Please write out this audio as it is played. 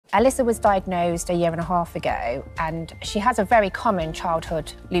Alyssa was diagnosed a year and a half ago, and she has a very common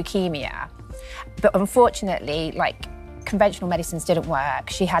childhood leukemia. But unfortunately, conventional medicines didn't work.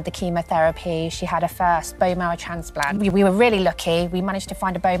 She had the chemotherapy, she had her first bone marrow transplant. We were really lucky. We managed to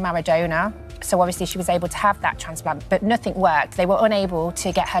find a bone marrow donor, so obviously she was able to have that transplant, but nothing worked. They were unable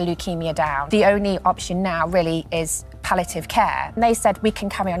to get her leukemia down. The only option now really is palliative care. And they said we can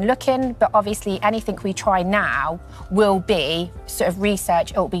carry on looking, but obviously anything we try now will be sort of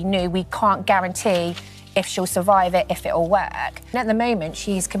research, it'll be new. We can't guarantee if she'll survive it, if it'll work. And at the moment,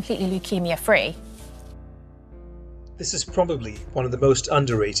 she's completely leukemia-free. This is probably one of the most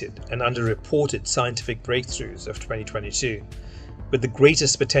underrated and underreported scientific breakthroughs of 2022, with the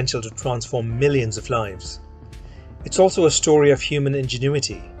greatest potential to transform millions of lives. It's also a story of human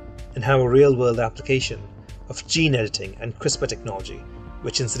ingenuity and how a real-world application of gene editing and CRISPR technology,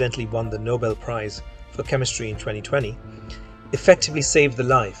 which incidentally won the Nobel Prize for Chemistry in 2020, effectively saved the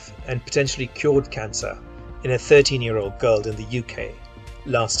life and potentially cured cancer in a 13-year-old girl in the UK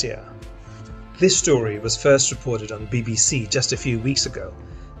last year. This story was first reported on BBC just a few weeks ago,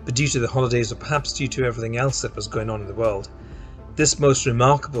 but due to the holidays or perhaps due to everything else that was going on in the world, this most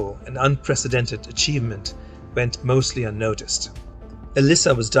remarkable and unprecedented achievement went mostly unnoticed.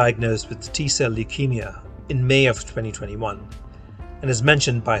 Alyssa was diagnosed with T-cell leukemia in May of 2021, and as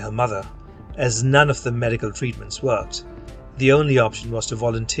mentioned by her mother, as none of the medical treatments worked, the only option was to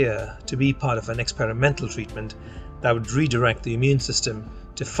volunteer to be part of an experimental treatment that would redirect the immune system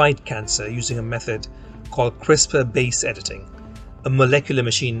to fight cancer using a method called CRISPR base editing, a molecular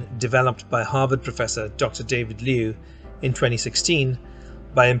machine developed by Harvard professor Dr. David Liu in 2016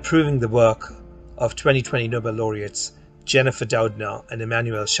 by improving the work of 2020 Nobel laureates Jennifer Doudna and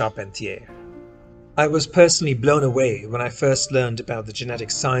Emmanuelle Charpentier. I was personally blown away when I first learned about the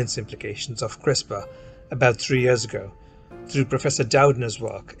genetic science implications of CRISPR about 3 years ago through Professor Doudna's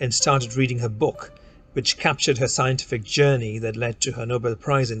work and started reading her book, which captured her scientific journey that led to her Nobel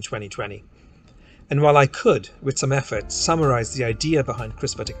Prize in 2020. And while I could, with some effort, summarize the idea behind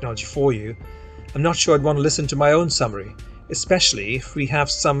CRISPR technology for you, I'm not sure I'd want to listen to my own summary, especially if we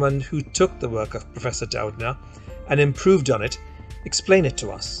have someone who took the work of Professor Doudna and improved on it, explain it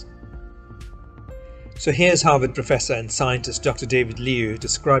to us. So here's Harvard professor and scientist Dr. David Liu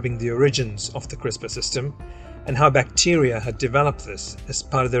describing the origins of the CRISPR system and how bacteria had developed this as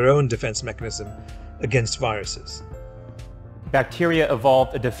part of their own defense mechanism against viruses. Bacteria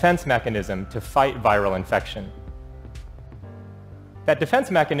evolved a defense mechanism to fight viral infection. That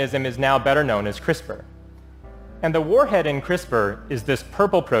defense mechanism is now better known as CRISPR. And the warhead in CRISPR is this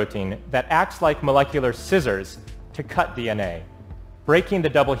purple protein that acts like molecular scissors to cut DNA, breaking the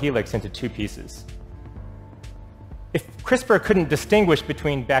double helix into two pieces. If CRISPR couldn't distinguish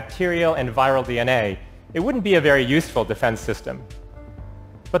between bacterial and viral DNA, it wouldn't be a very useful defense system.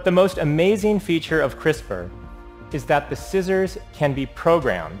 But the most amazing feature of CRISPR is that the scissors can be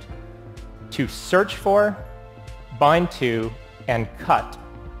programmed to search for, bind to, and cut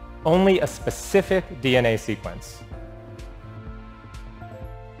only a specific DNA sequence.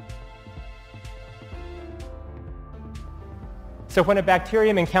 So when a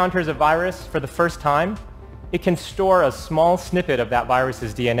bacterium encounters a virus for the first time, it can store a small snippet of that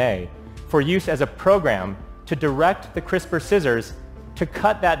virus's DNA for use as a program to direct the CRISPR scissors to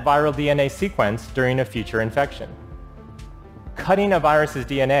cut that viral DNA sequence during a future infection. Cutting a virus's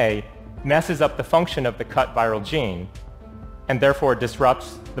DNA messes up the function of the cut viral gene and therefore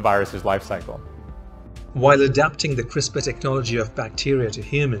disrupts the virus's life cycle. While adapting the CRISPR technology of bacteria to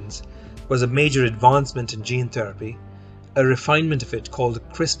humans was a major advancement in gene therapy, a refinement of it called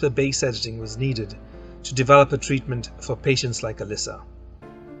CRISPR base editing was needed to develop a treatment for patients like Alyssa.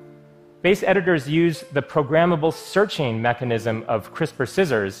 Base editors use the programmable searching mechanism of CRISPR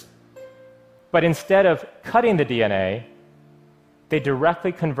scissors, but instead of cutting the DNA, they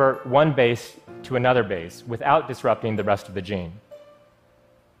directly convert one base to another base without disrupting the rest of the gene.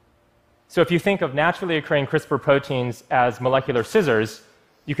 So if you think of naturally occurring CRISPR proteins as molecular scissors,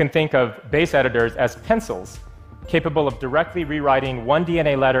 you can think of base editors as pencils, capable of directly rewriting one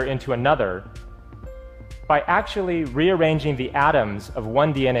DNA letter into another by actually rearranging the atoms of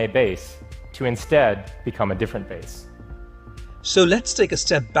one DNA base to instead become a different base. So let's take a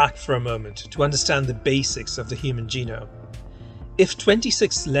step back for a moment to understand the basics of the human genome. If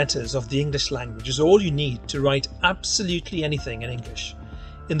 26 letters of the English language is all you need to write absolutely anything in English,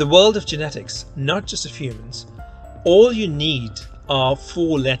 in the world of genetics, not just of humans, all you need are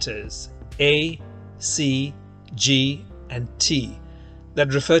 4 letters, A, C, G, and T,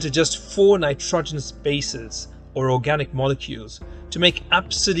 that refer to just 4 nitrogenous bases or organic molecules to make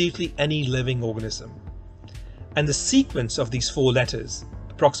absolutely any living organism. And the sequence of these 4 letters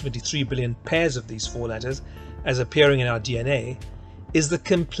approximately 3 billion pairs of these 4 letters as appearing in our DNA, is the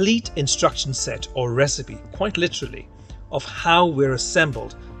complete instruction set or recipe, quite literally, of how we're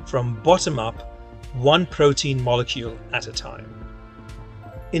assembled from bottom up, one protein molecule at a time.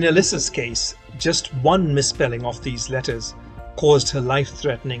 In Alyssa's case, just one misspelling of these letters caused her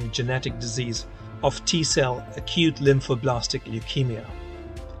life-threatening genetic disease of T-cell acute lymphoblastic leukemia.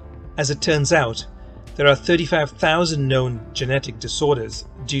 As it turns out, there are 35,000 known genetic disorders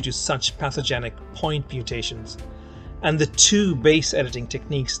due to such pathogenic point mutations, and the 2 base editing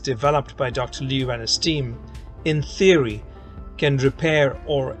techniques developed by Dr. Liu and his team, in theory, can repair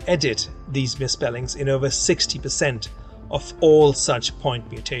or edit these misspellings in over 60% of all such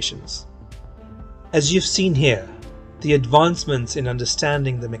point mutations. As you've seen here, the advancements in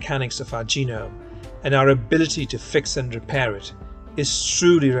understanding the mechanics of our genome and our ability to fix and repair it is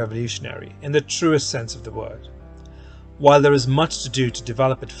truly revolutionary in the truest sense of the word. While there is much to do to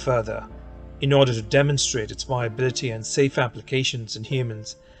develop it further in order to demonstrate its viability and safe applications in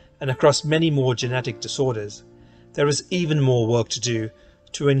humans and across many more genetic disorders, there is even more work to do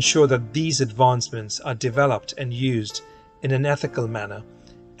to ensure that these advancements are developed and used in an ethical manner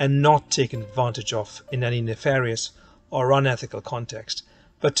and not taken advantage of in any nefarious or unethical context,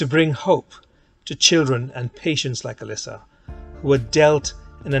 but to bring hope to children and patients like Alyssa, who were dealt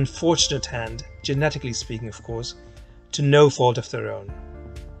an unfortunate hand, genetically speaking of course, to no fault of their own.